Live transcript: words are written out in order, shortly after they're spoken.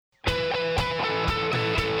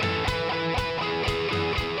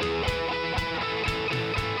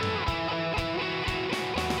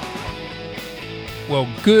Well,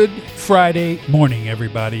 good Friday morning,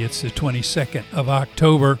 everybody. It's the 22nd of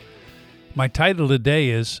October. My title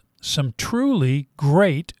today is Some Truly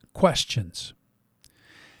Great Questions.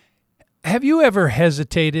 Have you ever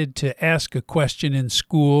hesitated to ask a question in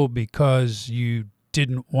school because you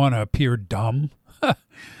didn't want to appear dumb?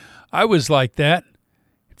 I was like that.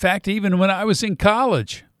 In fact, even when I was in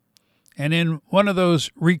college and in one of those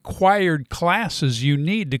required classes you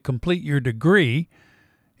need to complete your degree,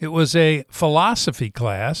 it was a philosophy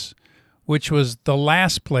class, which was the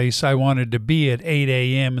last place I wanted to be at 8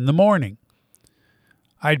 a.m. in the morning.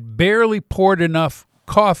 I'd barely poured enough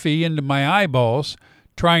coffee into my eyeballs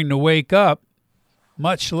trying to wake up,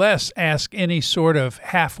 much less ask any sort of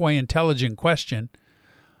halfway intelligent question.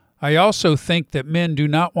 I also think that men do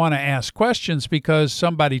not want to ask questions because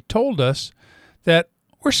somebody told us that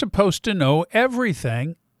we're supposed to know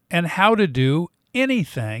everything and how to do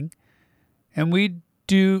anything, and we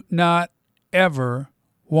do not ever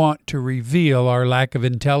want to reveal our lack of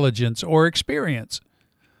intelligence or experience.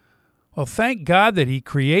 Well, thank God that He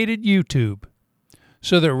created YouTube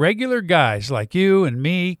so that regular guys like you and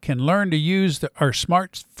me can learn to use our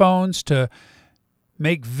smartphones to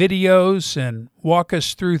make videos and walk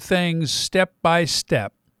us through things step by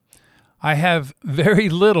step. I have very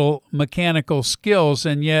little mechanical skills,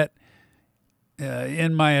 and yet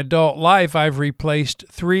in my adult life, I've replaced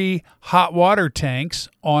 3 hot water tanks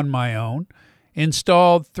on my own,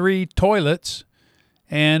 installed 3 toilets,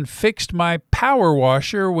 and fixed my power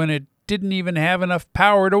washer when it didn't even have enough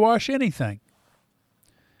power to wash anything.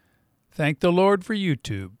 Thank the Lord for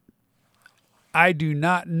YouTube. I do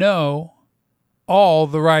not know all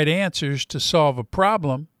the right answers to solve a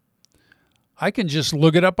problem. I can just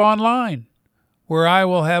look it up online, where I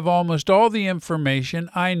will have almost all the information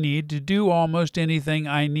I need to do almost anything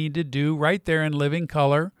I need to do right there in living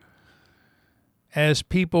color, as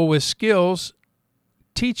people with skills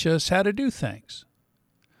teach us how to do things.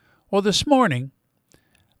 Well, this morning,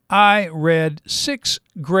 I read 6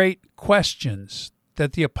 great questions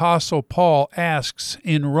that the Apostle Paul asks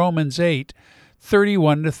in Romans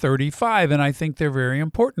 8:31 to 35, and I think they're very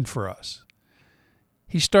important for us.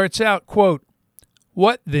 He starts out, quote,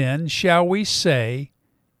 "What then shall we say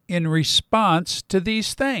in response to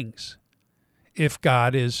these things? If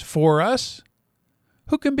God is for us,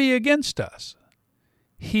 who can be against us?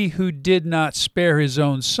 He who did not spare His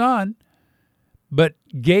own Son, but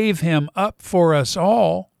gave Him up for us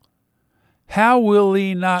all, how will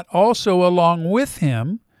He not also along with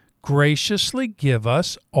Him graciously give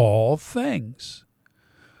us all things?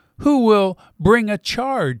 Who will bring a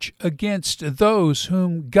charge against those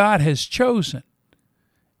whom God has chosen?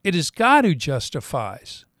 It is God who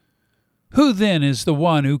justifies. Who then is the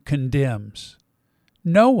one who condemns?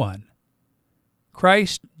 No one.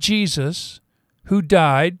 Christ Jesus, who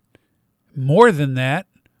died, more than that,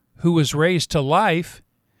 who was raised to life,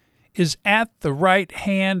 is at the right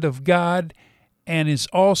hand of God and is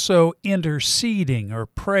also interceding or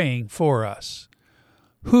praying for us.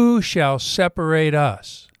 Who shall separate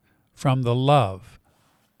us from the love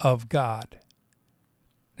of God?"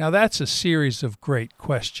 Now that's a series of great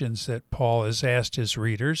questions that Paul has asked his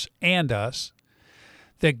readers and us,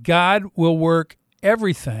 that God will work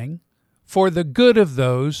everything for the good of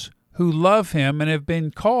those who love Him and have been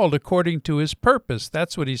called according to His purpose.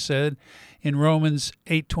 That's what he said in Romans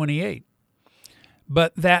 8:28.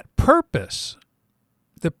 But that purpose,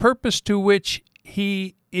 the purpose to which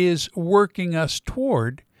He is working us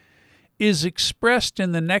toward, is expressed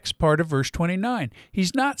in the next part of verse 29.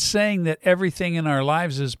 He's not saying that everything in our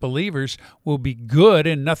lives as believers will be good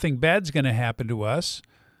and nothing bad's going to happen to us.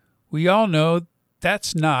 We all know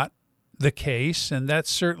that's not the case, and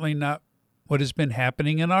that's certainly not what has been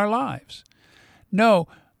happening in our lives. No,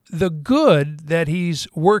 the good that He's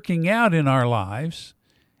working out in our lives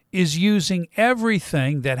is using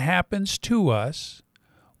everything that happens to us,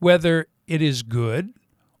 whether it is good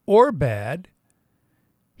or bad.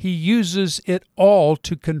 He uses it all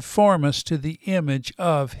to conform us to the image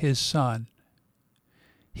of His Son.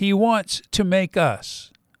 He wants to make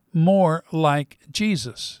us more like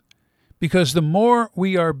Jesus, because the more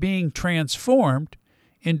we are being transformed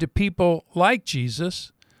into people like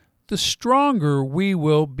Jesus, the stronger we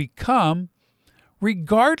will become,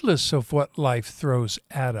 regardless of what life throws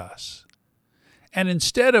at us. And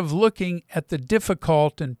instead of looking at the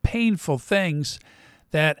difficult and painful things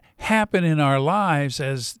that happen in our lives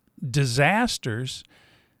as disasters,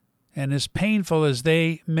 and as painful as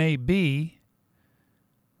they may be,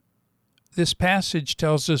 this passage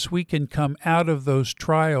tells us we can come out of those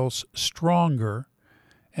trials stronger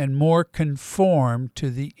and more conformed to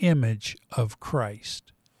the image of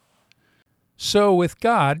Christ. So with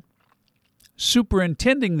God,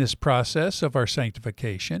 superintending this process of our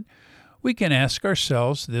sanctification, we can ask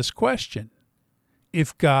ourselves this question: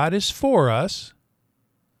 if God is for us,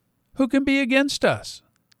 who can be against us?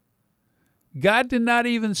 God did not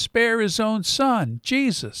even spare his own Son,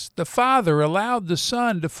 Jesus. The Father allowed the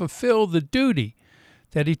Son to fulfill the duty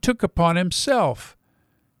that he took upon himself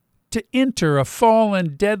to enter a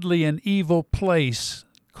fallen, deadly, and evil place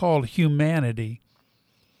called humanity,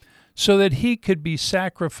 so that he could be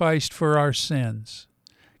sacrificed for our sins.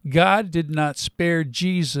 God did not spare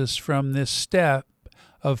Jesus from this step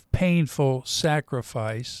of painful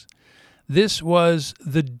sacrifice. This was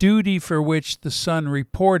the duty for which the Son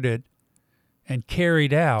reported and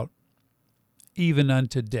carried out, even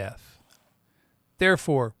unto death.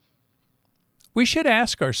 Therefore, we should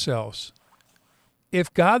ask ourselves,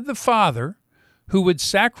 if God the Father, who would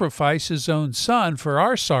sacrifice his own Son for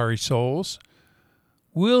our sorry souls,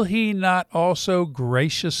 will he not also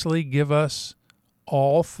graciously give us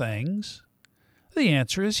all things? The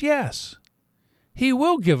answer is yes. He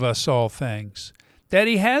will give us all things that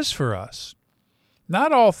he has for us.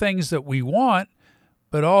 Not all things that we want,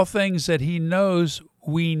 but all things that he knows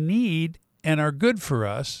we need and are good for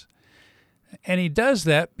us. And he does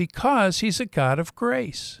that because he's a God of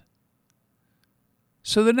grace.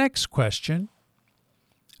 So the next question: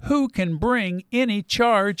 who can bring any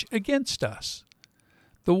charge against us?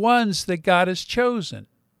 The ones that God has chosen.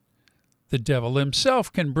 The devil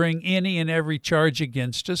himself can bring any and every charge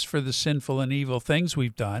against us for the sinful and evil things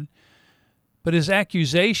we've done, but his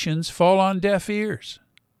accusations fall on deaf ears.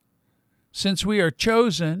 Since we are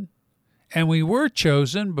chosen, and we were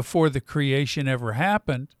chosen before the creation ever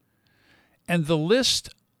happened, and the list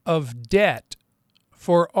of debt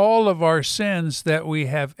for all of our sins that we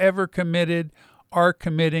have ever committed, are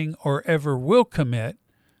committing, or ever will commit,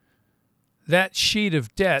 that sheet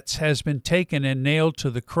of debts has been taken and nailed to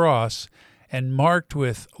the cross and marked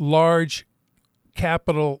with large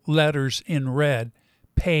capital letters in red,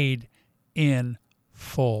 paid in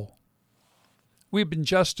full. We've been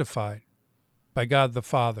justified by God the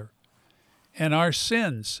Father, and our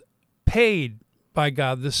sins paid by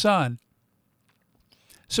God the Son.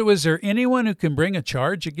 So is there anyone who can bring a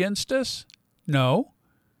charge against us? No.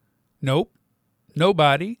 Nope.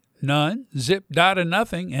 Nobody. None. Zip, dot,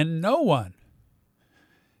 nothing, and no one.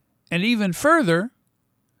 And even further,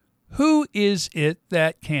 who is it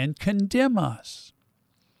that can condemn us?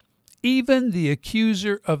 Even the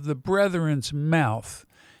accuser of the brethren's mouth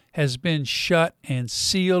has been shut and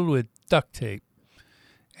sealed with duct tape.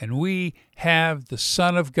 And we have the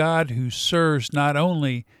Son of God, who serves not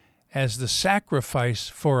only as the sacrifice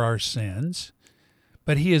for our sins,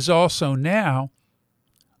 but he is also now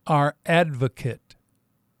our advocate.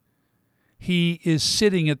 He is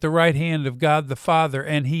sitting at the right hand of God the Father,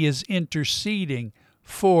 and he is interceding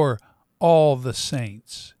for all the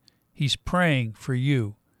saints. He's praying for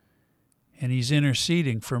you, and he's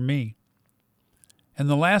interceding for me. And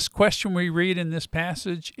the last question we read in this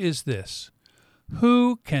passage is this: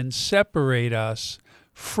 who can separate us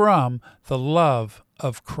from the love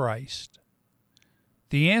of Christ?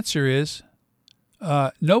 The answer is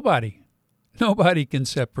nobody. Nobody can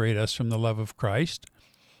separate us from the love of Christ.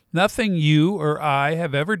 Nothing you or I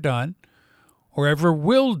have ever done or ever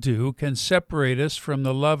will do can separate us from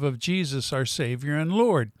the love of Jesus, our Savior and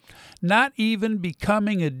Lord. Not even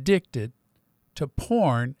becoming addicted to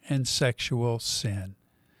porn and sexual sin.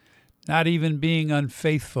 Not even being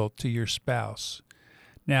unfaithful to your spouse.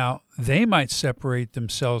 Now, they might separate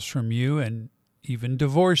themselves from you and even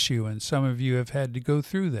divorce you, and some of you have had to go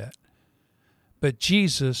through that. But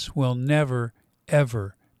Jesus will never,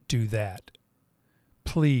 ever do that.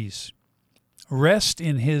 Please, rest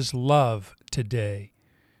in his love today.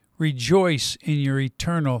 Rejoice in your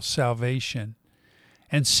eternal salvation,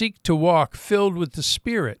 and seek to walk filled with the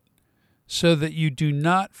Spirit, so that you do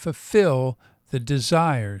not fulfill the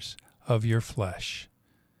desires of your flesh.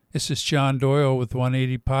 This is John Doyle with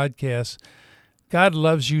 180 Podcasts. God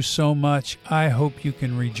loves you so much. I hope you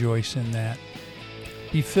can rejoice in that.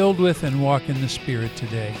 Be filled with and walk in the Spirit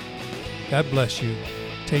today. God bless you.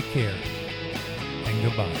 Take care, and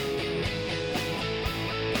goodbye.